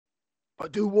I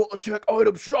do want to check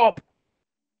item shop.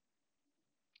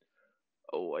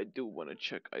 Oh, I do want to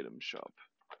check item shop.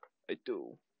 I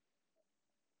do.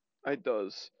 I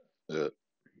does.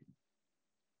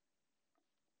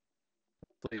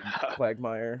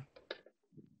 Quagmire.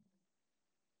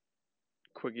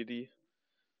 Quiggity.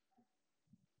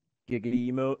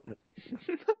 Giggity emote.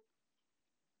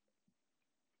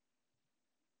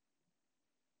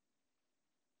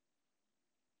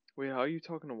 Wait, how are you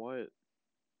talking to Wyatt?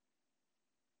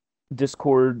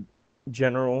 Discord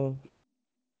general.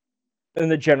 In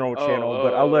the general channel,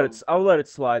 but Oh, I'll let it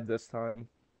slide this time.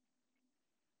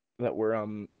 That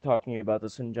we're talking about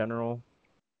this in general.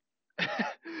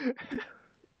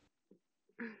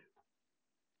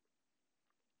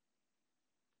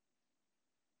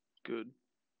 Good.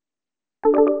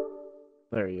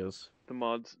 There he is. The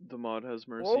mod has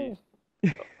mercy. Whoa.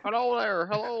 Hello there.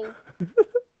 Hello.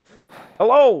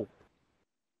 Hello.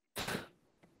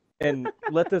 And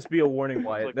let this be a warning,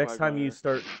 Wyatt. Like Next time you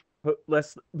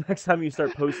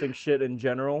start posting shit in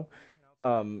general,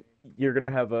 you're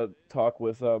gonna have a talk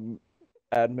with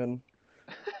admin.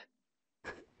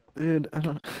 Dude, I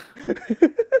don't.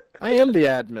 I am the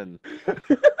admin.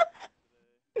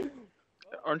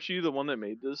 Aren't you the one that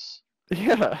made this?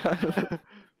 Yeah.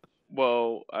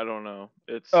 Well, I don't know.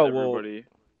 It's Oh, everybody.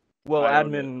 Well, I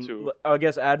own it, admin. too. I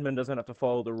guess admin doesn't have to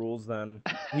follow the rules then.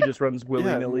 He just runs willy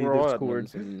nilly we're all Discord.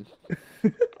 admins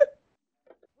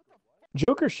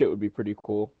Joker shit would be pretty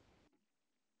cool.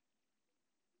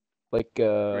 Like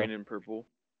Green and purple.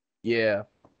 yeah.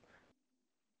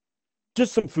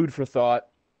 Just some food for thought.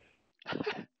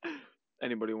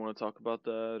 Anybody want to talk about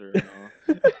that or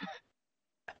no?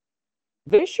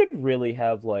 They should really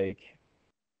have like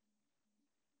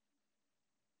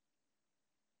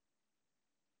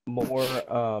more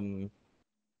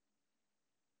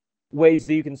ways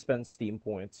that you can spend Steam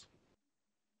points.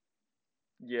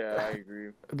 Yeah, I agree.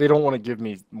 They don't want to give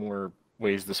me more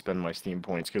ways to spend my Steam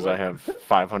points because I have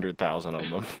 500,000 of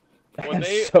them. When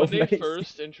they So when they many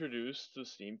first introduced the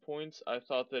Steam points, I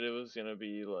thought that it was gonna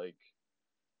be like,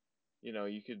 you know,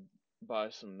 you could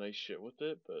buy some nice shit with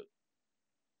it, but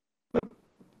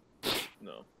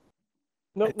no.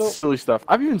 It's silly stuff.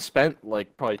 I've even spent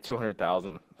like probably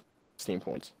 200,000 Steam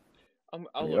points. I'll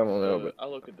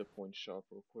look at the point shop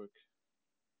real quick.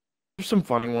 There's some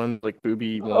funny ones like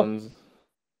boobies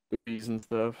and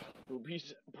stuff.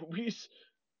 Boobies.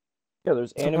 Yeah,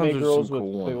 there's Sometimes anime there's girls some with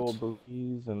cool big ones. old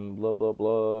boobies and blah blah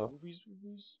blah. Boobies.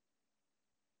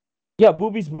 Yeah,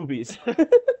 boobies.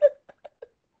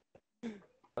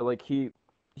 Like he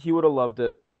would have loved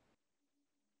it.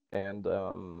 And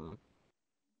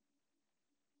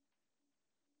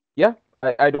yeah,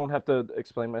 I don't have to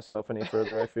explain myself any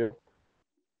further, I feel.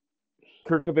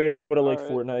 Kurt Cobain would have liked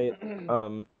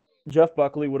Fortnite. Jeff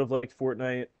Buckley would have liked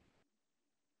Fortnite.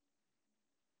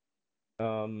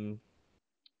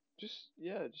 Just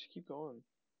keep going.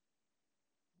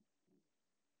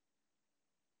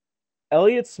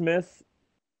 Elliot Smith,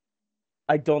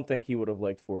 I don't think he would have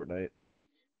liked Fortnite.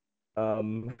 I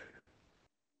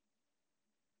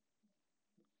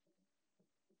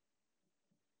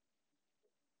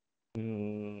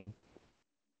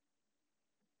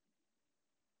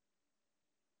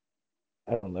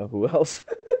don't know who else.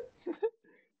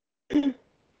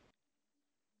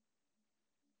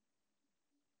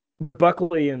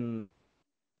 Buckley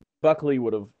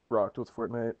would have rocked with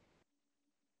Fortnite.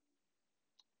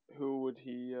 Who would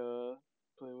he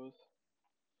play with?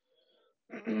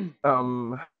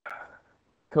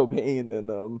 Cobain and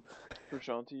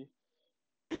Prashanti.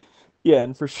 Yeah,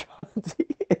 and for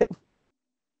Shanti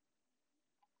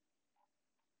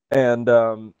and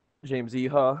James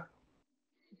Eha.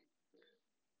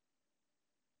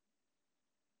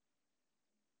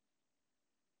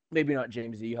 Maybe not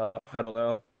James Eha. I don't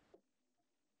know.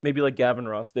 Maybe like Gavin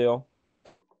Rossdale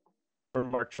or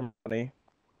Mark Tremonti.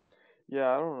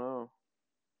 Yeah, I don't know.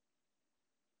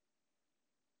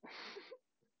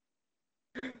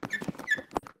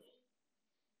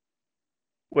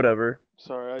 Whatever.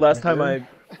 Sorry. Last time I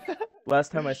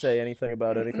say anything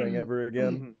about anything ever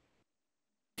again.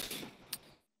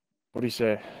 What do you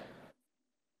say?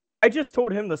 I just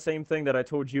told him the same thing that I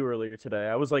told you earlier today.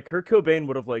 I was like, Kurt Cobain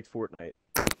would have liked Fortnite.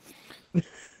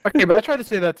 Okay, but I tried to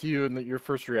say that to you, and your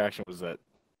first reaction was that,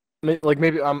 like,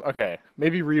 maybe okay.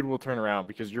 Maybe Reed will turn around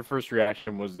because your first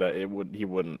reaction was that he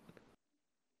wouldn't.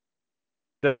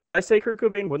 Did I say Kurt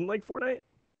Cobain wouldn't like Fortnite?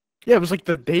 Yeah, it was like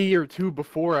the day or two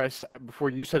before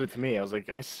you said it to me. I was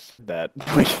like, I said that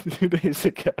like 2 days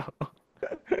ago.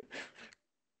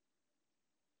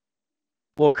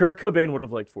 Well, Kurt Cobain would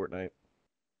have liked Fortnite.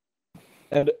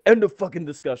 And end of fucking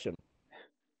discussion.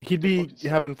 He'd be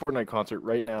having Fortnite concert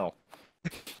right now.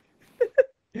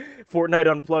 Fortnite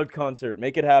Unplugged concert.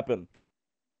 Make it happen.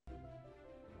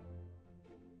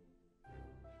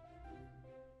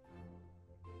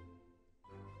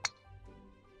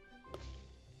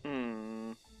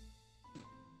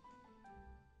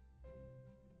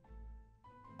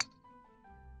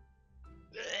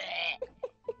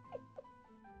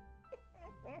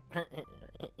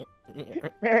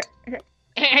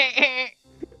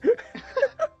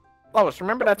 Lois,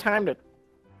 remember that time that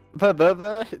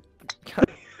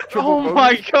Oh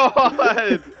my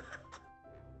god!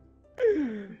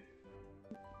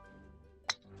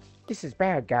 This is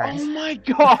bad, guys. Oh my It's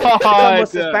god!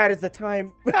 almost as bad as the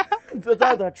time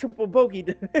the triple bogey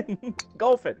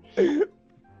golfing.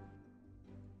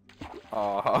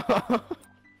 Bro,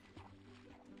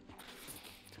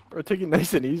 take it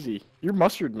nice and easy. You're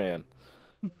mustard man.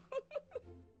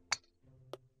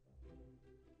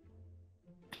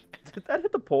 Did that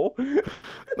hit the pole?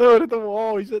 No, it hit the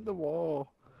wall. He's hitting the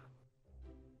wall.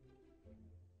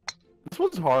 This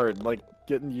one's hard, like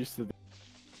getting used to.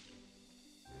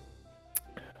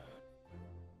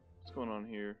 What's going on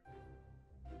here?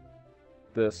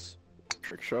 This.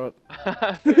 Trick shot.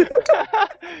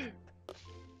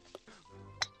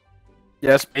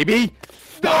 Yes, baby.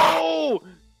 No!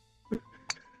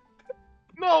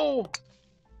 No!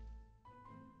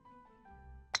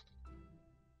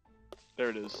 There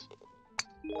it is.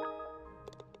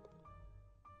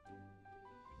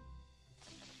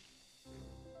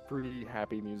 Pretty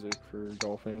happy music for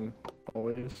golfing,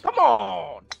 always. Come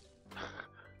on!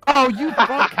 Oh, you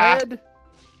fuckhead!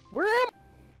 Where am I?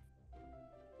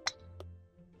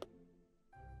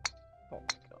 Oh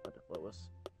my god, Lois.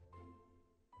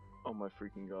 Oh my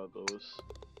freaking god, Lois.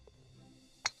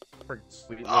 Freaking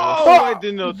sweet Oh, Lois. I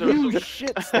didn't know there was You a...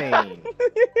 shit stain!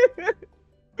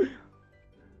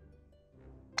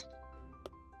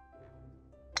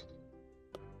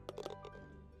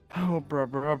 Oh,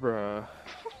 bruh.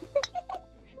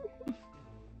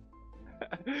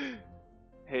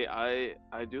 Hey, I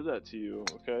do that to you,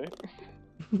 okay?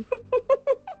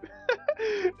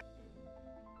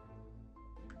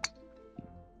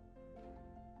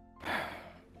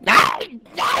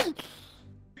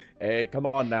 Hey, come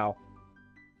on now.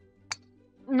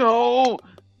 No!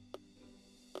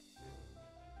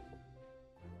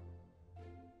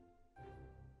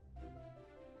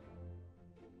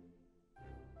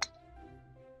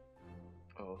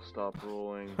 Oh, stop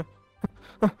rolling.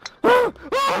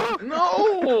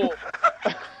 No!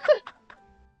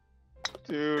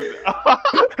 Dude.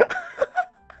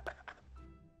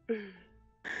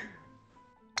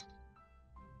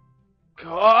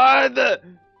 God!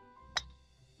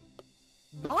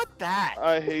 Not that!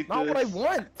 I hate Not this. what I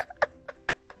want!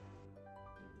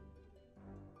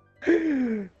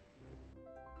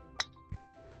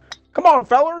 Come on,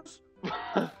 fellers!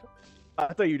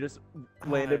 I thought you just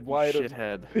landed wide.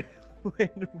 Shithead.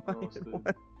 Landed wide. Almost did. One.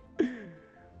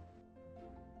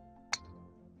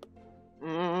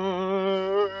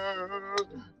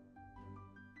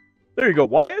 There you go,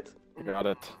 Wyatt. Got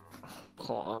it.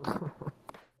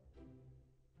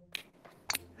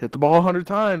 Hit the ball 100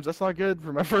 times. That's not good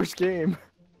for my first game.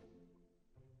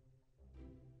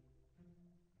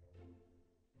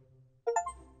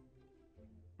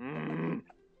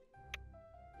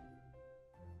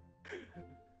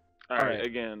 Alright,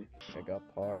 again. I got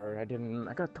par. I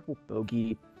got double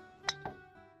bogey.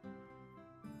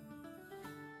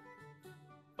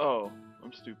 Oh,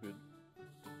 I'm stupid.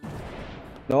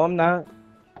 No, I'm not.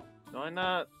 No, I'm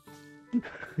not.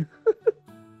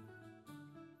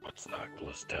 What's not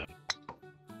plus 10?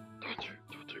 Don't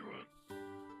do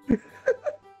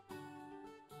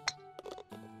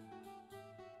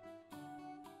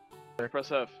what?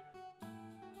 Press F.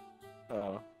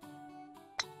 Oh.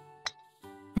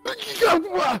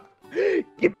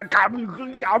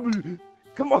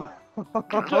 Come on.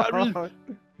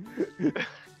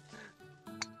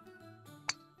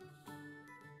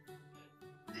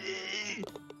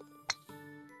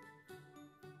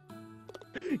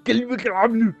 قلبك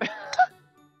عامله.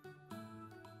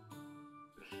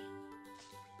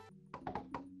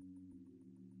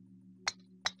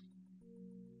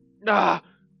 Ah!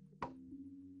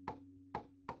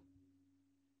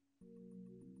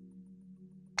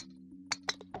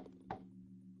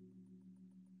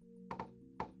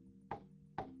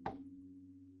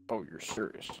 Oh, you're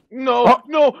serious. No! Oh.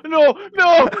 No! No!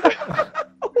 No!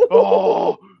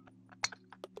 Oh!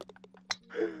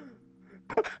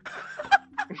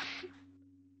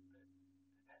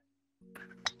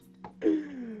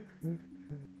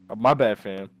 Oh, my bad,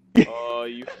 fam. Oh,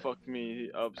 you fucked me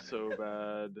up so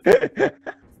bad.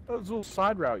 a little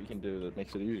side route you can do that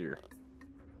makes it easier.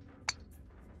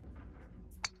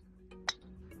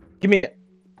 Give me it.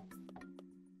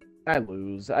 I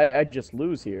lose. I just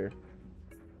lose here.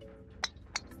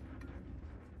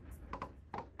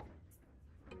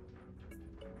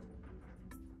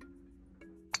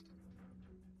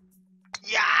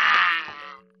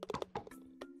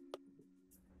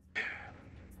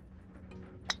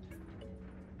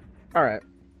 All right.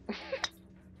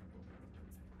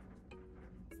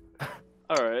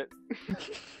 All right.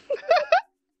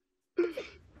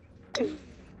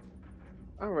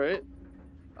 All right.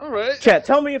 All right. Chat,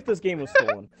 tell me if this game was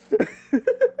stolen.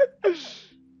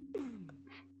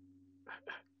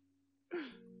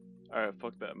 All right,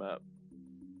 fuck that map.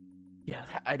 Yeah,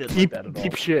 I didn't Deep, like that at all.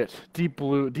 deep shit. Deep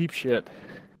blue, deep shit.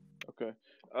 Okay.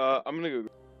 I'm gonna go.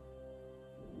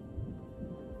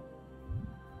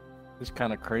 It's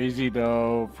kind of crazy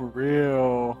though, for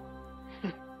real.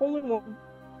 Only one.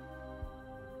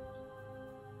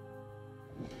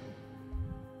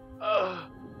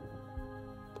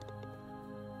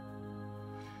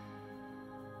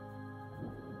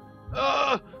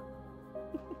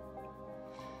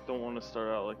 Don't want to start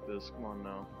out like this. Come on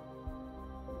now.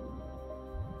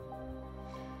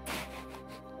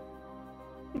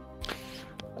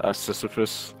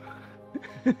 Sisyphus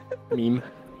meme.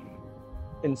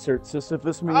 Insert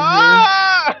Sisyphus meme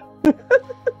Ah!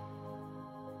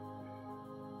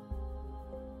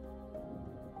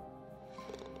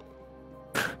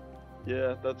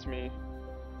 Yeah, that's me.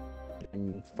 here.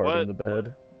 And fart in the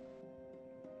bed.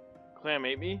 Clam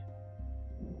ate me?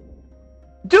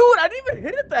 Dude, I didn't even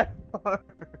hit it that hard.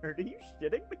 Are you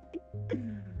shitting me?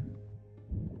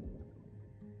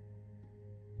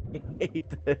 I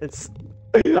hate this.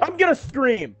 I'm gonna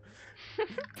scream.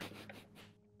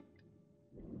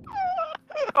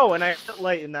 Oh, and I hit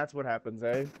light, and that's what happens,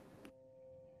 eh?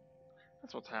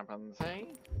 That's what happens, eh?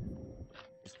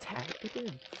 Just tap it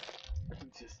in.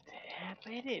 Just tap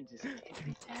it in. Just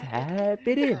Tap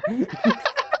it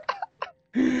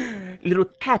in. Little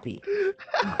tappy.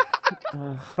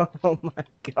 Oh my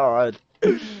god.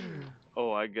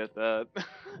 Oh, I get that.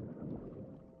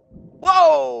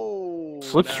 Whoa!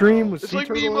 Slipstream No. with It's sea like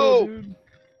turtle, Nemo! dude.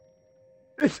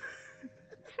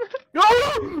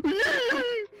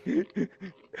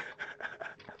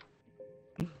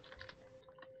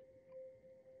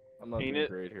 I'm not Ain't doing it?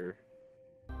 great here.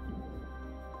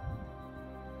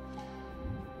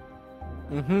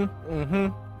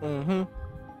 Mm-hmm.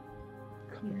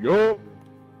 Yup.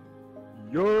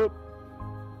 Yup.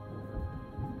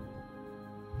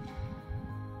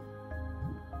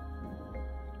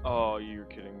 Oh, you're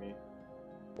kidding me.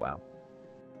 Wow.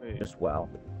 Wait. Just wow.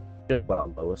 Just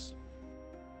wow, Lois.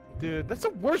 Dude, that's the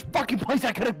worst fucking place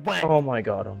I could have went. Oh my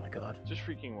god, oh my god. Just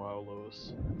freaking wow,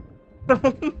 Lois.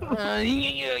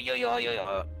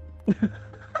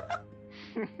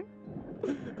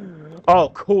 Oh,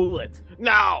 cool it.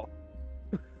 Now!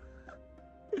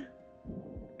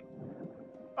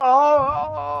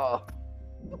 Oh!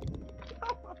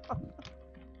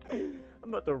 I'm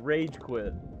about to rage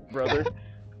quit, brother.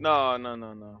 No.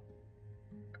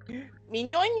 Me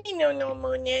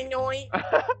no.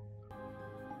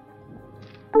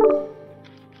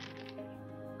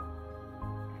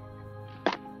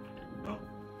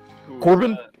 Who was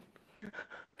Corbin? that?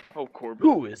 Oh, Corbin.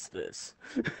 Who is this?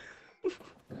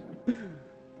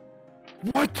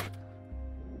 What?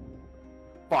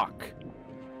 Fuck.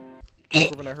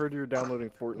 Corbin, I heard you were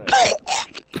downloading Fortnite.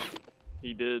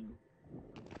 He did.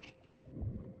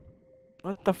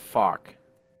 What the fuck?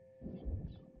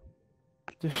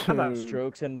 I'm out Dude.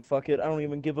 strokes and fuck it. I don't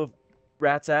even give a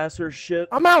rat's ass or shit.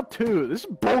 I'm out too. This is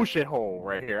bullshit hole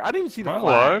right here. I didn't even see the Am I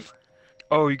flag. live?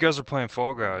 Oh, you guys are playing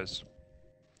Fall Guys.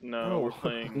 No, No. we're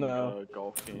playing No. a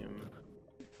golf game.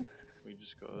 We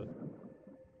just got it.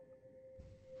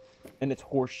 And it's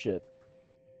horse shit.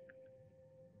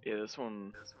 Yeah, this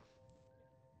one.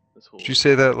 This whole. Did you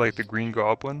say that like the Green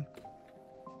Goblin?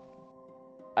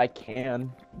 I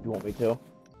can. You want me to?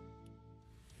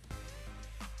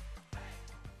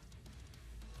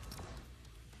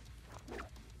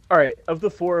 Alright, of the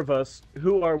four of us,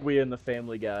 who are we in the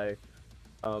Family Guy?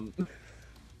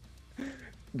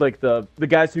 Like the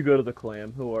guys who go to the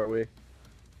clam, who are we?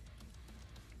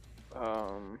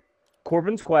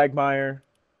 Corbin's Quagmire.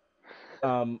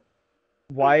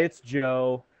 Wyatt's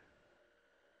Joe.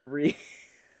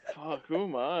 Fuck, who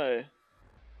am I?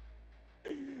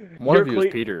 One You're of you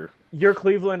is Peter. You're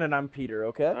Cleveland and I'm Peter,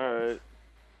 okay? Alright.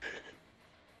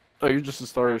 Oh, you're just the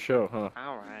star of the show, huh?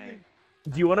 Alright.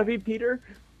 Do you want to be Peter?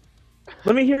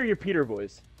 Let me hear your Peter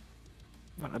voice.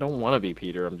 I don't want to be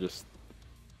Peter.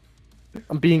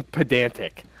 I'm being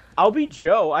pedantic. I'll be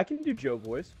Joe. I can do Joe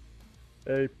voice.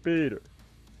 Hey, Peter.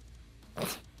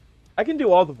 I can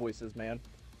do all the voices, man.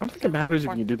 I don't think it matters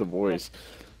if you do the voice.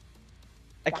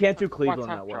 I can't do Cleveland What's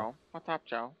that up, well. Joe? What's up,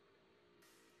 Joe?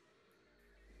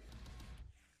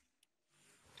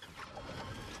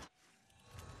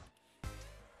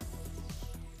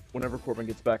 Whenever Corbin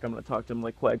gets back, I'm gonna talk to him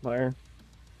like Quagmire.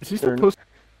 Is he still posting?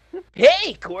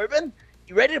 Hey, Corbin!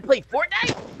 You ready to play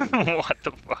Fortnite? What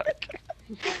the fuck?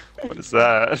 What is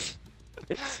that?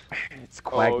 It's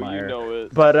Quagmire. Oh, you know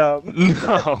it. But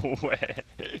No way.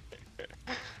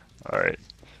 Alright.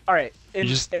 all right. In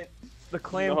just- the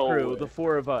clam No crew, way. the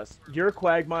four of us. You're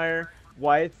Quagmire.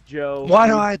 Wyatt's Joe. Why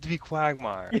do I have to be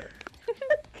Quagmire?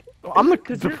 I'm the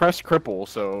 'Cause you're- depressed cripple,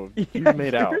 so Yeah, you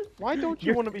made out. Why don't you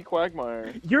You're- want to be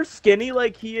Quagmire? You're skinny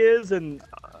like he is, and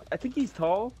I think he's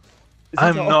tall. Is he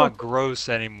I'm tall? not gross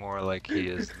anymore like he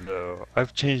is, though.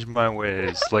 I've changed my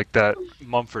ways, like that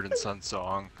Mumford & Son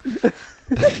song.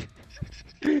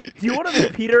 Do you want to be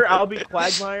Peter? I'll be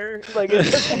Quagmire. Like it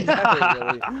doesn't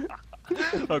matter really.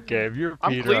 Okay, if you're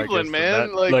I'm Peter, I Cleveland, guess man,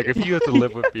 then like- like if you have to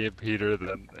live with being Peter,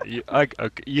 then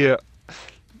okay, yeah,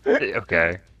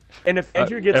 okay. And if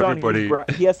Andrew gets everybody- on,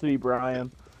 he has to be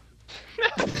Brian.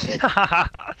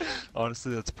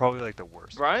 Honestly, that's probably like the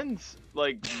worst. Brian's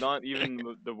like not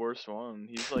even the worst one.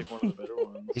 He's like one of the better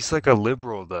ones. He's like a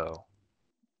liberal, though.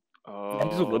 Oh.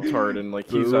 He's a libtard and like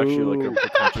he's actually like a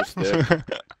pretentious dick.